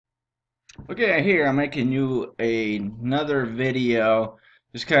Okay, here I'm making you another video,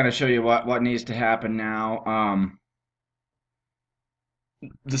 just kind of show you what needs to happen now.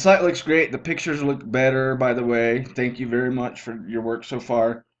 The site looks great. The pictures look better, by the way. Thank you very much for your work so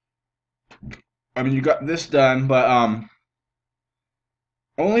far. I mean, you got this done, but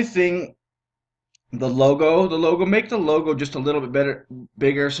only thing, the logo, make the logo just a little bit better,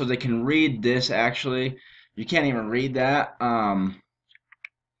 bigger, so they can read this. Actually, you can't even read that.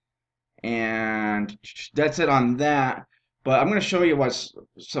 And that's it on that. But I'm going to show you what's,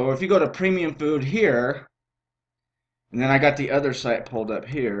 so if you go to premium food here, and then I got the other site pulled up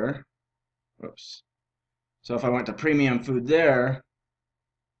here. Whoops. So if I went to premium food there,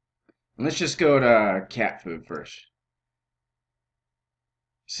 let's just go to cat food first.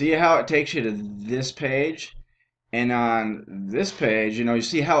 See how it takes you to this page? And on this page, you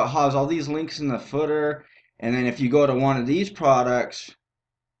see how it has all these links in the footer. And then if you go to one of these products,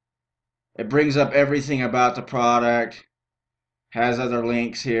 it brings up everything about the product, has other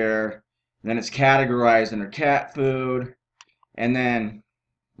links here. Then it's categorized under cat food. And then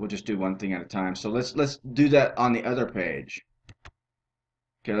we'll just do one thing at a time. So let's do that on the other page.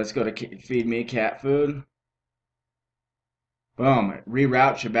 Okay, let's go to feed me cat food. Boom, it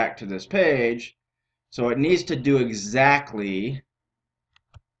reroutes you back to this page. So it needs to do exactly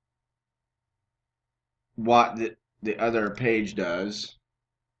what the other page does.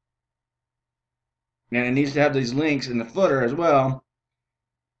 And it needs to have these links in the footer as well.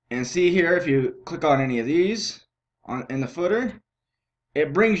 And see here, if you click on any of these in the footer,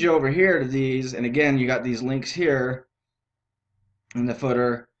 it brings you over here to these. And again, you got these links here in the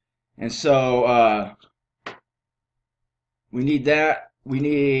footer. And so we need that.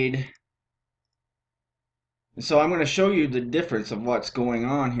 So I'm going to show you the difference of what's going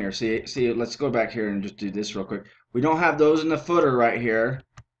on here. See, let's go back here and just do this real quick. We don't have those in the footer right here.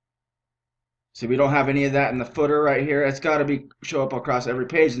 See, we don't have any of that in the footer right here. It's got to show up across every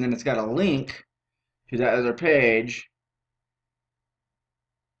page, and then it's got a link to that other page.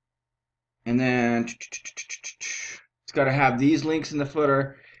 And then it's got to have these links in the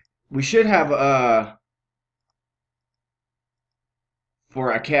footer. We should have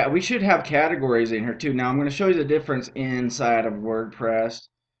we should have categories in here too. Now I'm going to show you the difference inside of WordPress.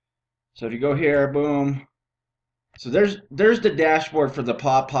 So if you go here, boom. So there's the dashboard for the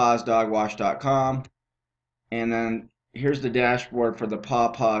pawpawsdogwash.com, and then here's the dashboard for the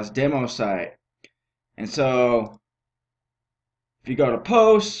Pawpaws demo site. And so if you go to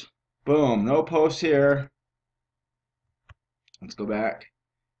posts, boom, no posts here. Let's go back.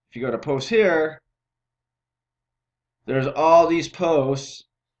 If you go to posts here, there's all these posts,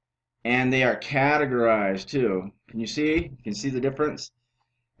 and they are categorized too. Can you see? You can see the difference?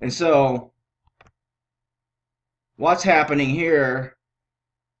 And so what's happening here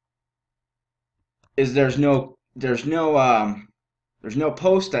is there's no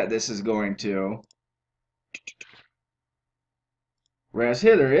post that this is going to. Whereas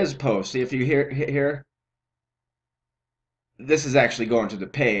here there is post. See, if you hit here, this is actually going to the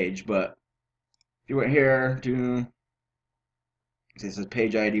page, but if you went here to, this is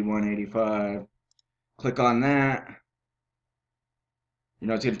page ID 185, click on that,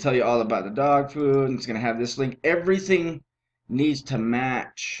 it's going to tell you all about the dog food, and it's going to have this link. Everything needs to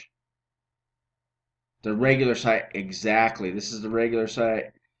match the regular site exactly. This is the regular site.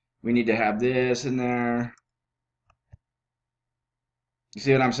 We need to have this in there. You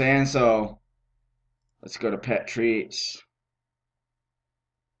see what I'm saying? So let's go to pet treats.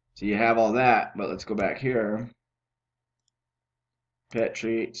 So you have all that, but let's go back here. Pet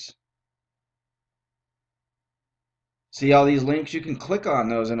treats. See all these links? You can click on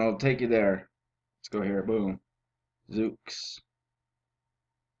those and it'll take you there. Let's go here. Boom. Zooks.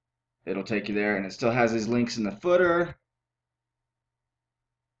 It'll take you there, and it still has these links in the footer.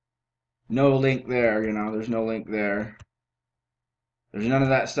 No link there, there's no link there. There's none of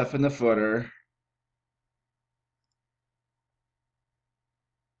that stuff in the footer.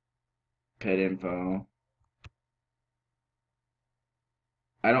 Pet info.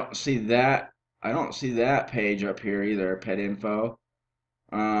 I don't see that. I don't see that page up here either. Pet info.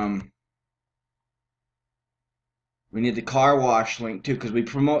 We need the car wash link too, because we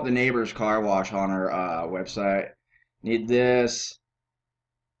promote the neighbor's car wash on our website. Need this.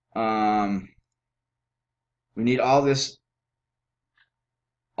 We need all this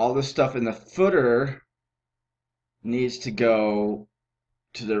stuff in the footer needs to go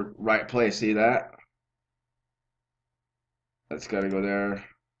to the right place. See that? That's got to go there.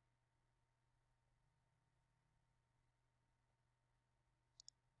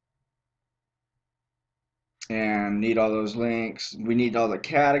 and need all those links. We need all the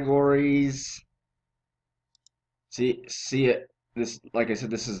categories. See it. This, like I said,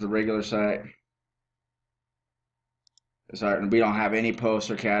 this is the regular site. Sorry, we don't have any posts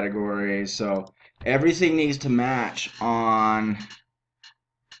or categories, so everything needs to match on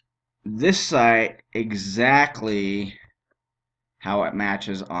this site exactly how it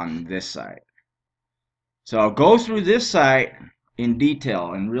matches on this site. So I'll go through this site in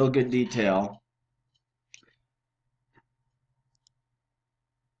detail, in real good detail.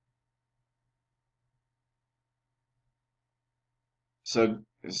 So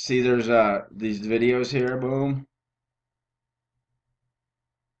see, there's these videos here. Boom.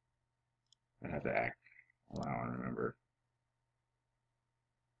 I have to act. Well, I don't remember.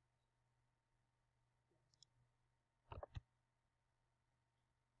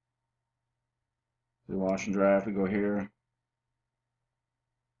 The wash and dry. If we go here,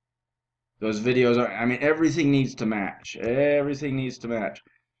 those videos are. I mean, everything needs to match. Everything needs to match.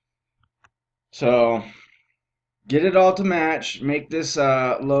 So get it all to match. Make this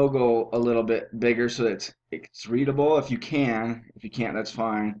logo a little bit bigger so that it's readable if you can. If you can't, that's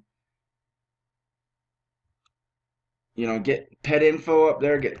fine. You know, get pet info up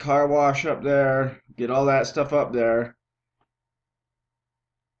there, get car wash up there, get all that stuff up there.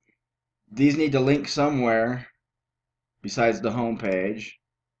 These need to link somewhere besides the home page.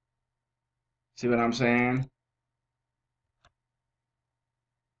 See what I'm saying?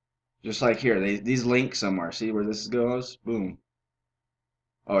 Just like here, these link somewhere. See where this goes? Boom.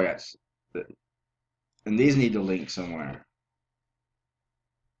 Oh yes. And these need to link somewhere.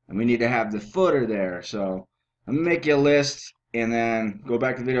 And we need to have the footer there. So I'm gonna make you a list and then go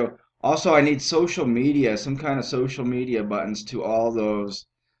back to the video. Also, I need social media, some kind of social media buttons to all those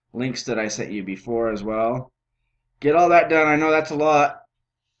links that I sent you before as well. Get all that done. I know that's a lot.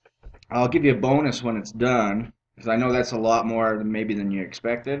 I'll give you a bonus when it's done because I know that's a lot more than maybe than you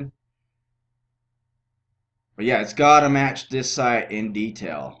expected. But yeah, it's got to match this site in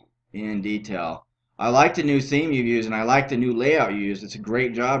detail. In detail. I like the new theme you've used and I like the new layout you used. It's a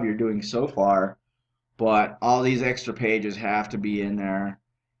great job you're doing so far. But all these extra pages have to be in there.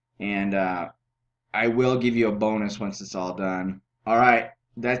 And I will give you a bonus once it's all done. All right,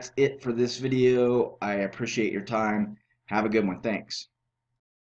 that's it for this video. I appreciate your time. Have a good one. Thanks.